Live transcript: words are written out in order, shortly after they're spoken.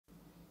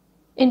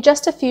In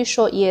just a few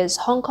short years,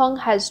 Hong Kong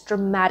has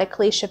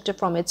dramatically shifted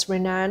from its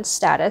renowned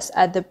status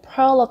as the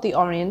Pearl of the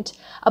Orient,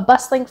 a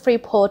bustling free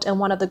port and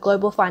one of the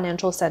global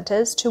financial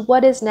centers, to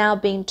what is now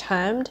being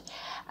termed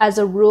as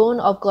a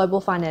ruin of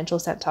global financial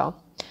center.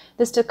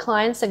 This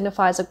decline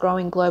signifies a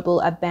growing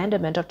global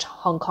abandonment of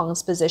Hong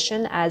Kong's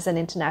position as an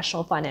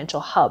international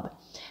financial hub.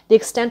 The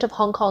extent of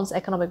Hong Kong's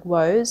economic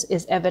woes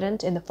is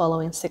evident in the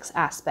following 6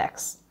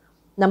 aspects.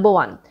 Number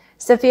 1,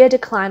 severe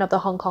decline of the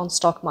Hong Kong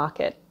stock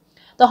market.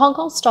 The Hong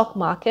Kong stock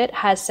market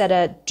has set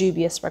a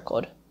dubious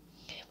record,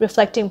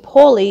 reflecting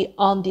poorly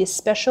on the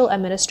Special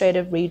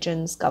Administrative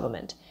Region's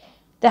government.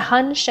 The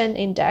Hang Seng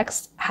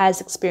Index has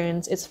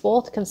experienced its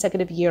 4th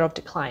consecutive year of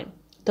decline,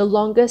 the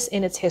longest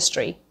in its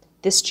history.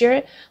 This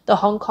year, the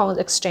Hong Kong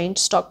exchange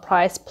stock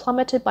price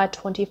plummeted by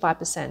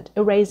 25%,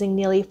 erasing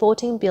nearly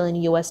 $14 billion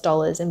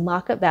in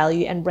market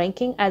value and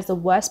ranking as the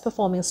worst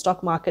performing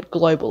stock market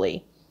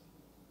globally.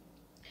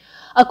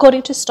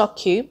 According to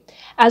StockQ,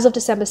 as of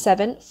December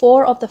 7,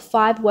 4 of the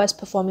 5 worst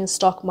performing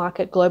stock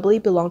market globally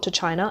belong to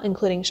China,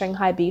 including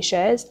Shanghai B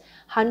shares,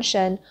 Hang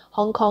Seng,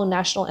 Hong Kong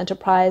National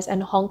Enterprise,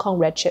 and Hong Kong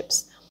Red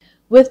Chips,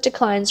 with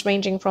declines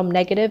ranging from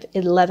negative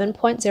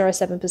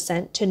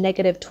 11.07% to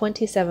negative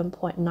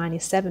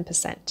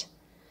 27.97%.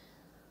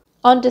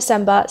 On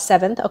December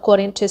 7th,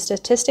 according to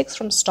statistics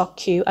from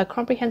StockQ, a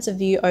comprehensive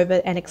view over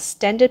an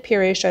extended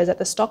period shows that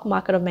the stock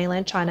market of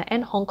mainland China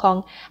and Hong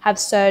Kong have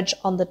surged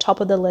on the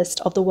top of the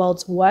list of the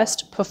world's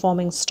worst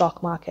performing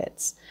stock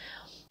markets.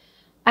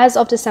 As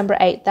of December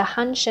 8th, the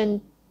Hang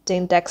Seng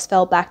Index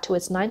fell back to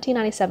its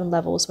 1997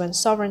 levels when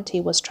sovereignty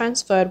was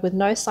transferred, with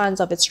no signs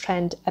of its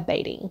trend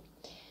abating.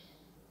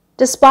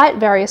 Despite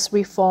various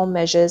reform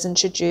measures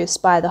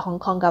introduced by the Hong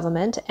Kong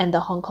government and the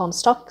Hong Kong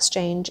Stock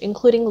Exchange,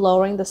 including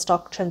lowering the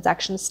stock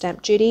transaction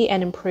stamp duty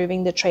and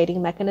improving the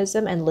trading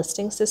mechanism and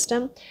listing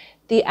system,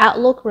 the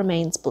outlook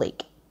remains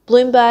bleak.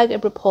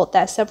 Bloomberg report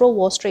that several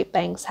Wall Street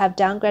banks have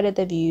downgraded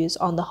their views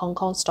on the Hong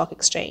Kong Stock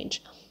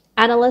Exchange.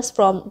 Analysts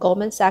from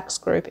Goldman Sachs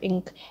Group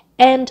Inc.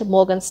 and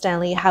Morgan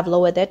Stanley have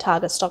lowered their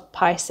target stock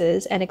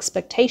prices and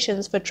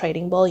expectations for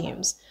trading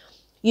volumes.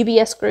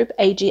 UBS Group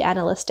AG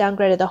analysts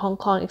downgraded the Hong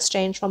Kong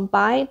exchange from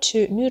buy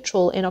to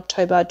neutral in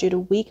October due to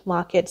weak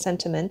market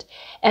sentiment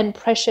and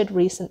pressured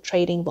recent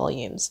trading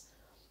volumes.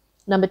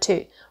 Number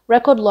 2,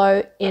 record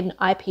low in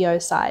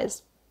IPO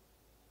size.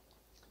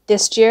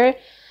 This year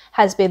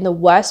has been the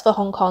worst for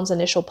Hong Kong's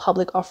initial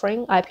public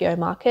offering IPO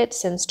market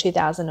since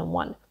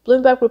 2001.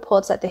 Bloomberg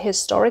reports that the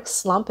historic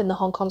slump in the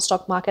Hong Kong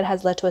stock market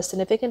has led to a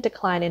significant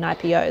decline in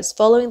IPOs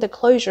following the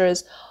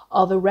closures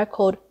of a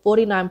record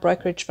 49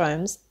 brokerage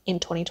firms in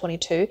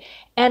 2022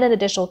 and an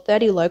additional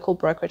 30 local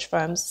brokerage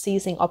firms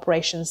ceasing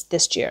operations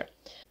this year.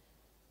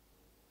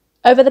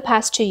 Over the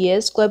past 2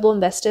 years, global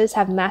investors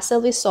have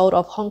massively sold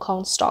off Hong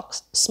Kong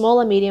stocks. Small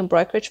and medium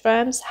brokerage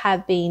firms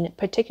have been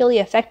particularly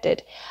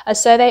affected. A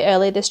survey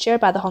earlier this year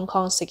by the Hong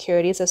Kong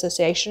Securities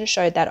Association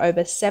showed that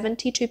over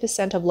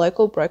 72% of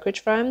local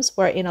brokerage firms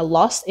were in a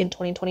loss in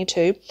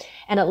 2022,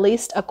 and at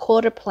least a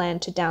quarter plan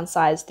to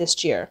downsize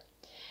this year.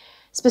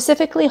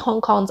 Specifically, Hong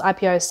Kong's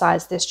IPO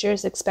size this year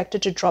is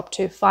expected to drop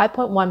to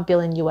 $5.1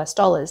 billion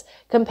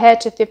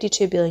compared to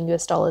 $52 billion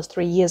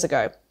 3 years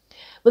ago.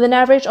 With an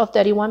average of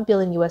 $31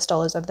 billion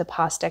over the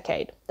past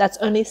decade. That's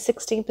only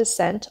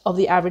 16% of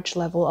the average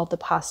level of the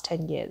past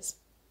 10 years.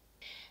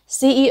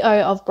 CEO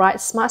of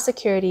Bright Smart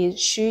Securities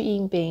Xu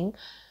Yingbing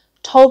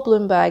told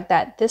Bloomberg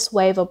that this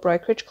wave of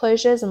brokerage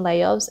closures and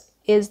layoffs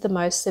is the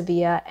most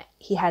severe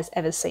he has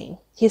ever seen.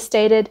 He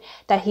stated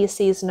that he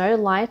sees no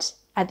light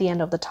at the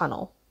end of the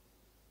tunnel.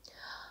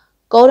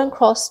 Golden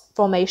Cross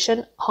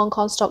formation, Hong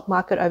Kong stock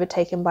market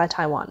overtaken by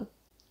Taiwan.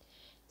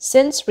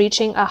 Since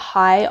reaching a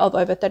high of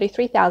over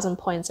 33,000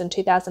 points in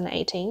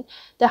 2018,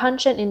 the Hang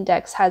Seng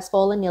Index has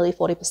fallen nearly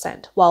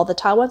 40%, while the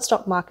Taiwan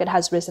stock market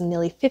has risen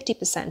nearly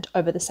 50%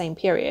 over the same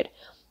period.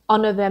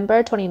 On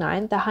November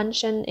 29, the Hang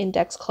Seng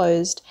Index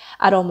closed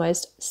at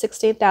almost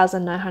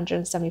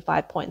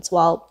 16,975 points,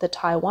 while the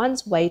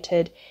Taiwan's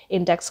weighted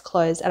index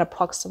closed at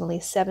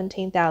approximately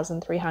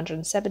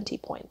 17,370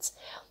 points.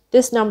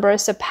 This number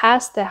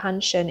surpassed the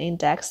Hang Seng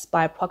Index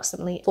by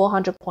approximately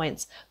 400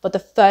 points for the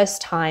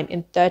first time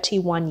in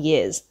 31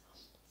 years,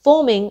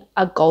 forming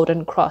a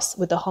golden cross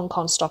with the Hong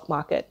Kong stock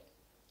market.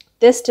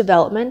 This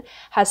development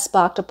has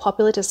sparked a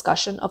popular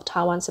discussion of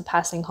Taiwan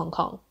surpassing Hong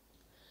Kong.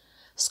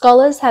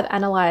 Scholars have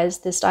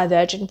analyzed this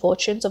diverging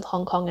fortunes of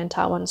Hong Kong and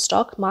Taiwan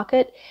stock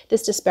market.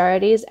 This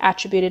disparity is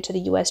attributed to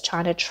the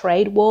US-China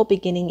trade war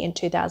beginning in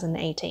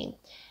 2018.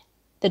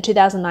 The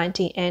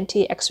 2019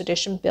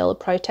 anti-extradition bill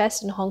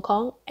protest in Hong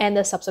Kong, and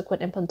the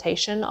subsequent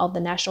implementation of the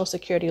national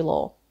security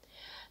law.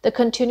 The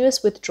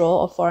continuous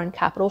withdrawal of foreign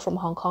capital from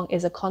Hong Kong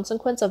is a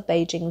consequence of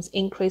Beijing's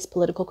increased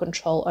political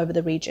control over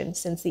the region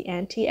since the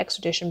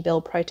anti-extradition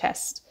bill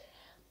protest.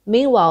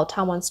 Meanwhile,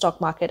 Taiwan's stock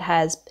market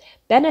has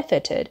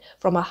benefited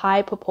from a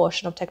high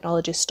proportion of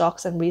technology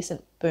stocks and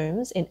recent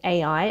booms in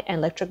AI and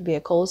electric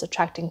vehicles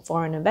attracting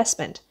foreign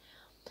investment.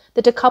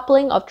 The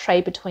decoupling of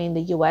trade between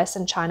the US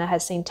and China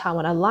has seen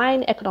Taiwan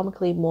align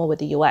economically more with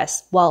the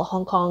US, while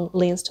Hong Kong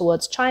leans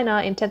towards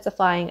China,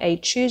 intensifying a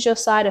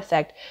choose-your-side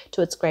effect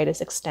to its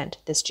greatest extent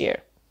this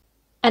year.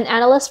 An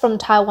analyst from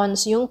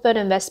Taiwan's Jungford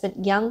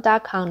investment Yang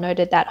Da-Kang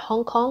noted that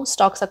Hong Kong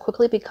stocks are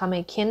quickly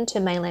becoming akin to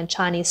mainland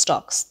Chinese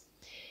stocks.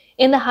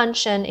 In the Hang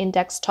Seng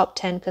Index Top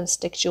 10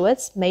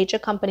 constituents, major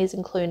companies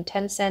include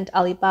Tencent,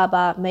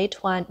 Alibaba,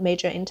 Meituan,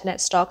 major internet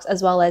stocks,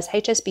 as well as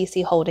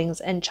HSBC Holdings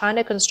and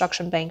China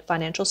Construction Bank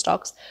financial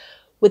stocks,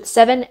 with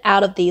 7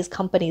 out of these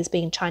companies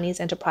being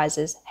Chinese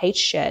enterprises, H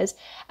shares.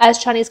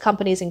 As Chinese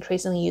companies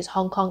increasingly use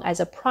Hong Kong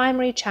as a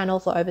primary channel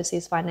for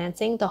overseas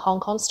financing, the Hong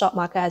Kong stock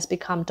market has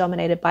become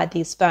dominated by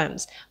these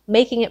firms,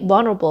 making it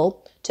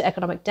vulnerable to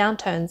economic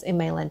downturns in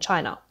mainland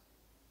China.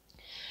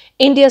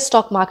 India's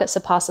stock market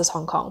surpasses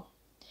Hong Kong.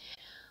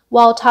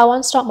 While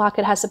Taiwan's stock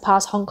market has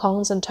surpassed Hong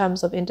Kong's in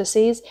terms of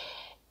indices,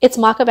 its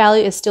market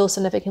value is still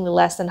significantly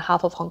less than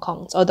half of Hong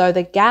Kong's, although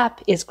the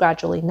gap is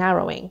gradually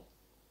narrowing.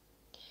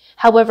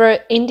 However,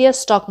 India's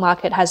stock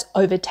market has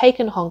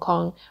overtaken Hong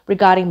Kong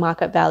regarding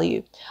market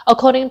value.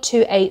 According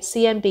to a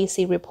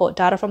CNBC report,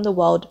 data from the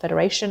World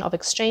Federation of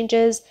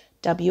Exchanges,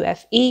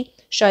 WFE,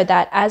 showed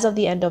that as of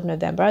the end of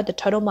November, the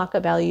total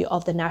market value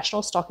of the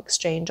National Stock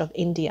Exchange of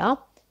India,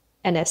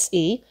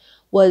 NSE,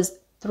 was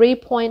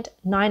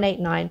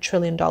 $3.989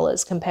 trillion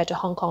compared to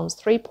Hong Kong's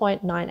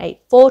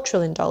 $3.984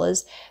 trillion,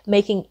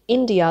 making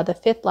India the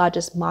 5th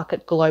largest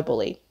market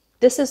globally.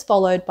 This is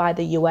followed by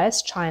the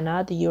US,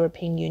 China, the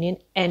European Union,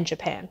 and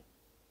Japan.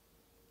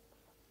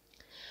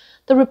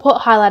 The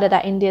report highlighted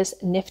that India's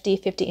Nifty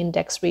 50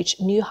 index reached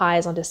new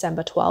highs on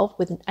December 12,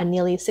 with a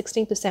nearly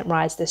 16%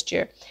 rise this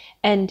year,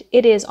 and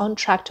it is on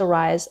track to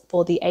rise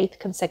for the 8th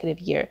consecutive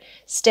year,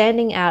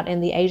 standing out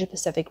in the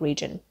Asia-Pacific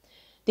region.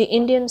 The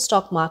Indian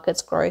stock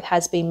market's growth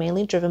has been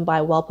mainly driven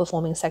by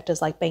well-performing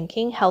sectors like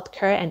banking,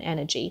 healthcare, and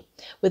energy,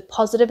 with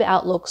positive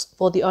outlooks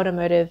for the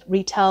automotive,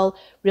 retail,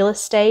 real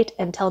estate,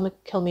 and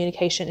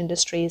telecommunication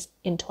industries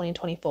in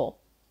 2024.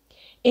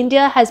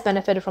 India has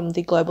benefited from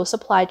the global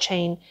supply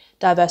chain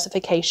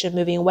diversification,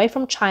 moving away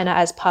from China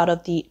as part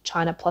of the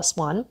China Plus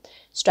One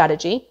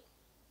strategy.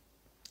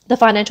 The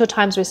Financial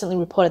Times recently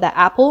reported that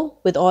Apple,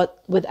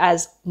 with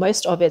as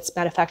most of its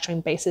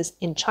manufacturing bases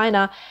in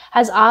China,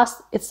 has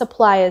asked its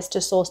suppliers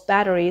to source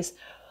batteries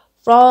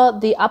for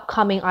the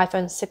upcoming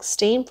iPhone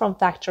 16 from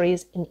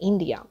factories in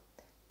India.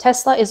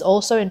 Tesla is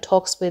also in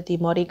talks with the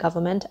Modi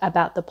government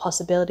about the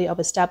possibility of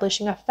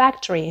establishing a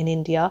factory in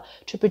India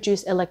to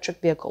produce electric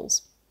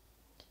vehicles.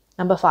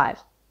 Number 5.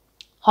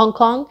 Hong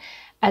Kong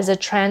as a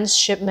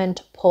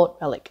transshipment port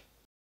relic.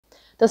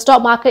 The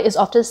stock market is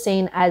often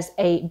seen as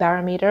a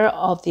barometer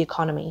of the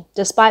economy.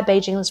 Despite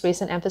Beijing's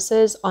recent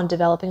emphasis on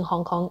developing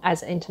Hong Kong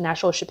as an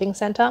international shipping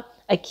center,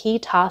 a key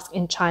task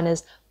in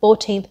China's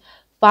 14th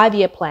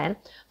five-year plan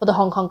for the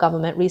Hong Kong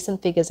government,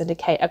 recent figures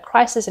indicate a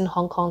crisis in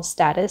Hong Kong's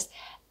status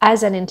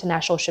as an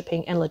international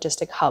shipping and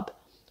logistic hub.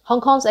 Hong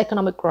Kong's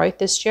economic growth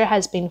this year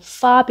has been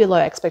far below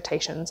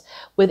expectations,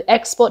 with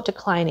export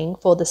declining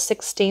for the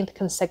 16th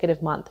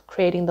consecutive month,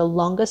 creating the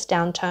longest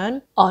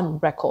downturn on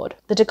record.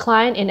 The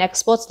decline in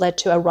exports led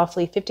to a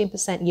roughly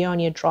 15%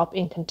 year-on-year drop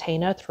in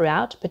container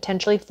throughput,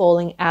 potentially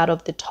falling out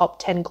of the top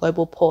 10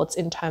 global ports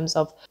in terms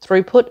of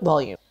throughput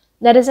volume.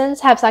 Netizens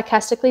have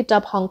sarcastically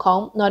dubbed Hong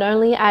Kong not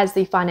only as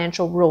the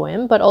financial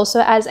ruin, but also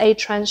as a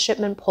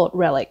transshipment port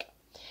relic.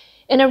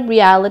 In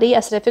reality,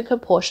 a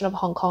significant portion of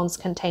Hong Kong's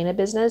container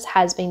business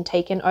has been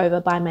taken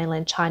over by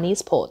mainland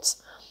Chinese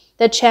ports.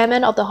 The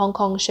chairman of the Hong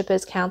Kong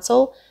Shippers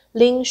Council,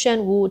 Ling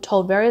Xuanwu,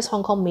 told various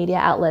Hong Kong media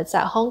outlets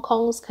that Hong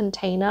Kong's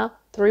container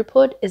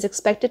throughput is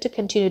expected to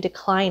continue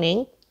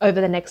declining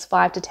over the next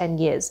 5 to 10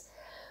 years.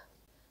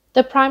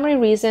 The primary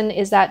reason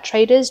is that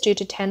traders, due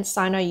to tense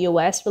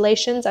Sino-US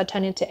relations, are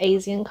turning to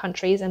Asian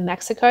countries and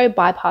Mexico,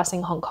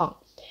 bypassing Hong Kong.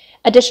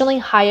 Additionally,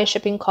 higher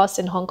shipping costs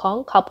in Hong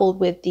Kong, coupled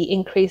with the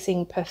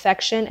increasing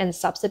perfection and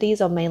subsidies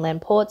of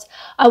mainland ports,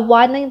 are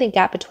widening the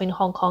gap between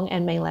Hong Kong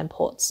and mainland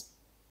ports.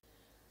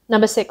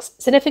 Number 6.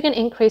 Significant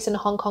increase in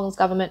Hong Kong's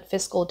government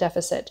fiscal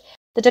deficit.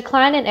 The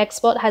decline in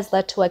export has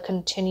led to a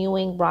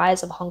continuing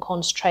rise of Hong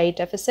Kong's trade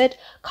deficit,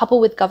 coupled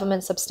with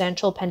government's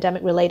substantial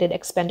pandemic-related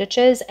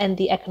expenditures and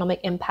the economic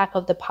impact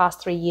of the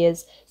past 3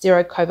 years'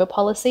 zero-COVID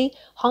policy.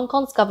 Hong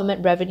Kong's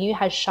government revenue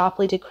has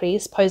sharply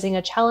decreased, posing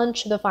a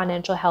challenge to the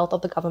financial health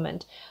of the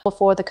government.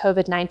 Before the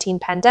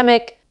COVID-19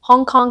 pandemic,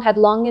 Hong Kong had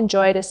long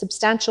enjoyed a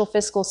substantial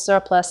fiscal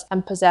surplus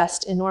and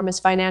possessed enormous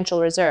financial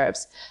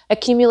reserves,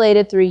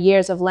 accumulated through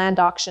years of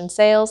land auction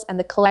sales and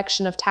the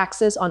collection of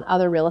taxes on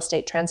other real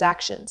estate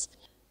transactions.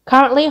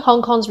 Currently,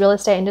 Hong Kong's real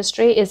estate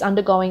industry is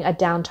undergoing a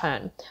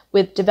downturn,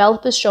 with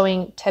developers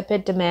showing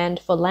tepid demand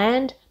for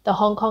land. The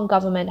Hong Kong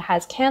government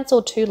has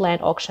cancelled 2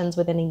 land auctions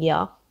within a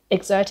year,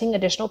 exerting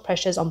additional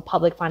pressures on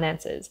public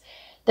finances.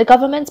 The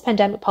government's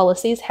pandemic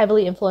policies,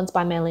 heavily influenced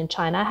by mainland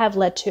China, have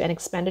led to an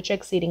expenditure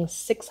exceeding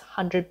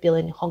 600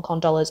 billion Hong Kong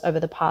dollars over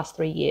the past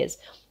 3 years,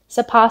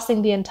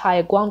 surpassing the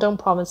entire Guangdong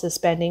province's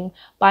spending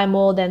by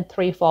more than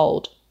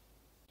threefold.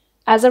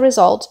 As a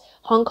result,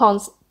 Hong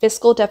Kong's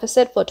Fiscal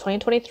deficit for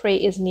 2023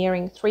 is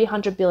nearing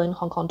 300 billion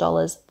Hong Kong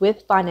dollars,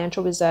 with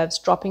financial reserves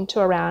dropping to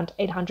around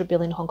 800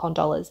 billion Hong Kong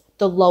dollars,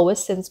 the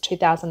lowest since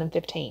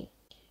 2015.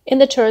 In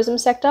the tourism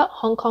sector,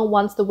 Hong Kong,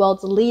 once the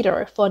world's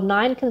leader for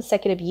 9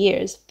 consecutive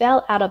years,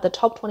 fell out of the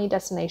top 20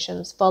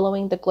 destinations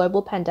following the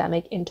global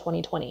pandemic in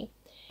 2020.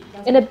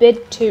 In a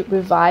bid to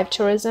revive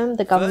tourism,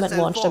 the government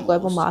launched a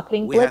global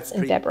marketing blitz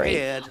in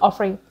February,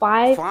 offering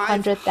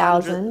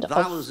 500,000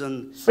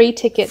 of free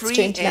tickets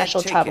to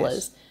international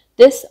travelers.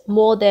 This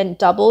more than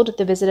doubled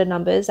the visitor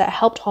numbers that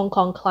helped Hong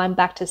Kong climb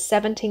back to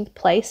 17th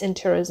place in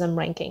tourism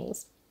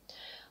rankings.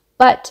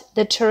 But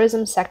the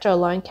tourism sector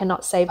alone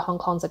cannot save Hong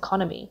Kong's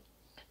economy.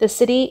 The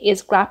city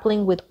is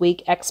grappling with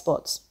weak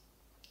exports,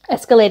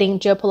 escalating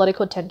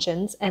geopolitical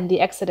tensions, and the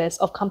exodus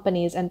of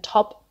companies and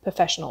top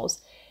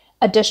professionals.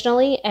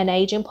 Additionally, an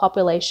aging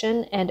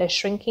population and a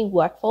shrinking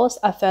workforce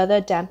are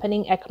further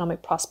dampening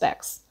economic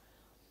prospects.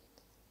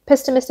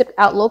 Pessimistic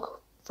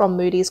outlook from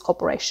Moody's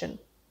Corporation.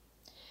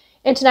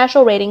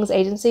 International ratings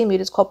agency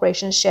Moody's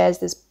Corporation shares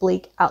this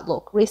bleak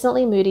outlook.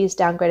 Recently, Moody's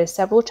downgraded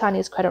several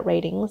Chinese credit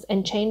ratings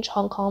and changed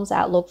Hong Kong's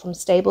outlook from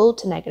stable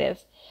to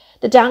negative.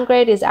 The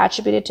downgrade is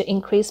attributed to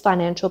increased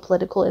financial,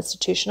 political,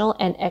 institutional,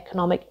 and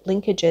economic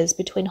linkages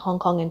between Hong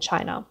Kong and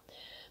China.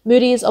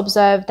 Moody's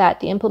observed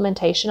that the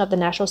implementation of the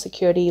national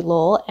security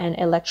law and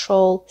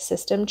electoral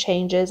system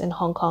changes in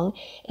Hong Kong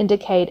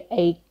indicate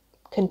a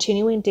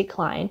continuing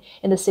decline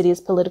in the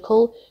city's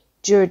political,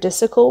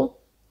 juridical,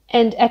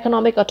 and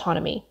economic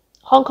autonomy.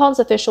 Hong Kong's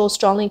officials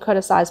strongly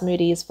criticized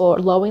Moody's for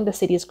lowering the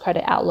city's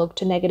credit outlook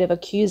to negative,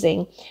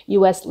 accusing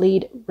U.S.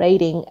 lead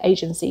rating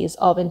agencies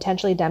of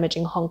intentionally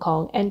damaging Hong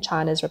Kong and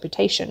China's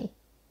reputation.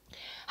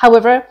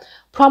 However,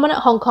 prominent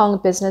Hong Kong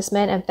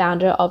businessman and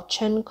founder of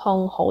Chen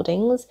Kong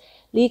Holdings,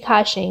 Li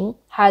Ka-shing,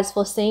 has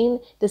foreseen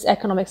this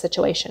economic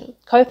situation.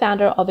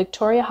 Co-founder of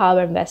Victoria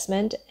Harbour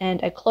Investment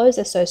and a close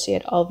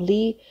associate of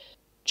Li,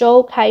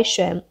 Zhou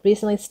Kai-xuan,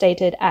 recently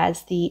stated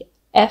as the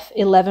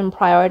F11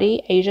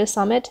 Priority Asia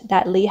Summit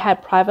that Li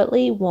had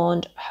privately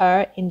warned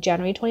her in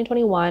January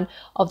 2021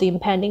 of the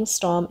impending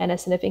storm and a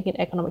significant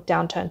economic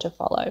downturn to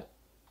follow.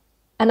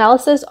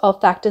 Analysis of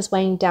factors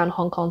weighing down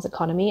Hong Kong's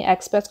economy.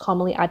 Experts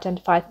commonly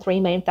identify 3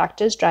 main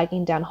factors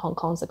dragging down Hong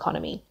Kong's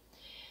economy.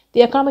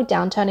 The economic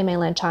downturn in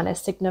mainland China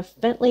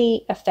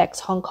significantly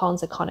affects Hong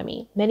Kong's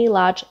economy. Many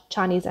large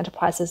Chinese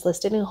enterprises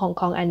listed in Hong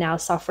Kong are now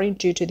suffering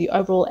due to the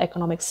overall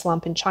economic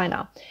slump in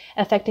China,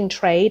 affecting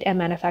trade and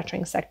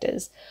manufacturing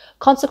sectors.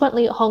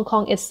 Consequently, Hong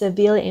Kong is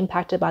severely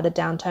impacted by the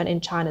downturn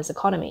in China's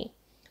economy.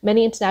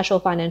 Many international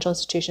financial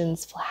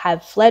institutions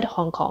have fled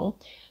Hong Kong.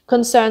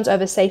 Concerns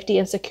over safety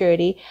and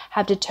security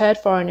have deterred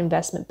foreign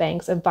investment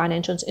banks and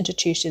financial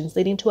institutions,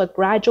 leading to a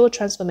gradual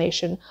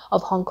transformation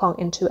of Hong Kong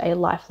into a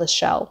lifeless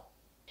shell.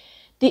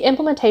 The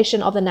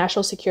implementation of the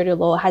national security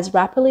law has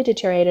rapidly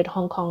deteriorated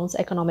Hong Kong's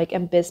economic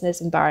and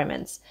business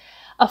environments.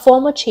 A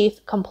former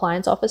chief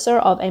compliance officer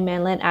of a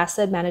mainland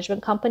asset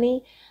management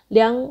company,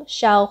 Liang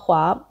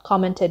Xiaohua,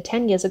 commented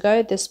 10 years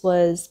ago this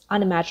was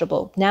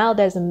unimaginable. Now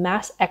there's a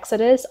mass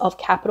exodus of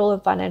capital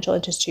and financial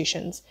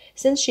institutions.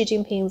 Since Xi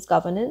Jinping's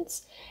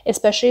governance,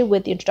 especially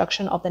with the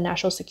introduction of the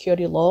national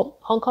security law,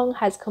 Hong Kong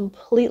has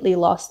completely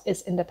lost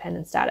its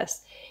independent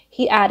status.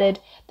 He added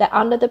that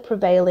under the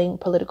prevailing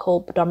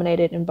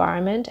political-dominated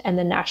environment and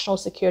the national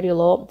security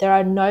law, there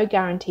are no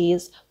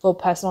guarantees for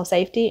personal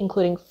safety,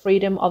 including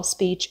freedom of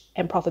speech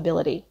and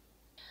profitability.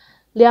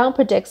 Liang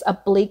predicts a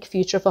bleak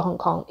future for Hong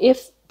Kong.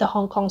 If the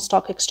Hong Kong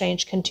Stock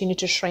Exchange continues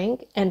to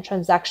shrink and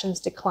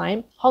transactions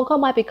decline, Hong Kong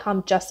might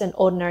become just an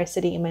ordinary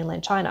city in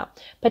mainland China,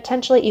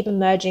 potentially even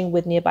merging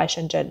with nearby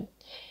Shenzhen.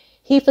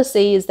 He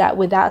foresees that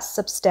without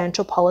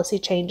substantial policy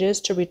changes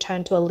to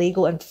return to a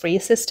legal and free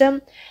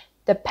system,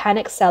 the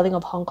panic selling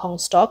of Hong Kong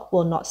stock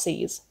will not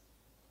cease,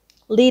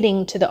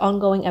 leading to the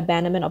ongoing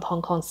abandonment of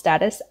Hong Kong's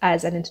status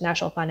as an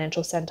international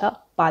financial center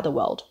by the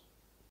world.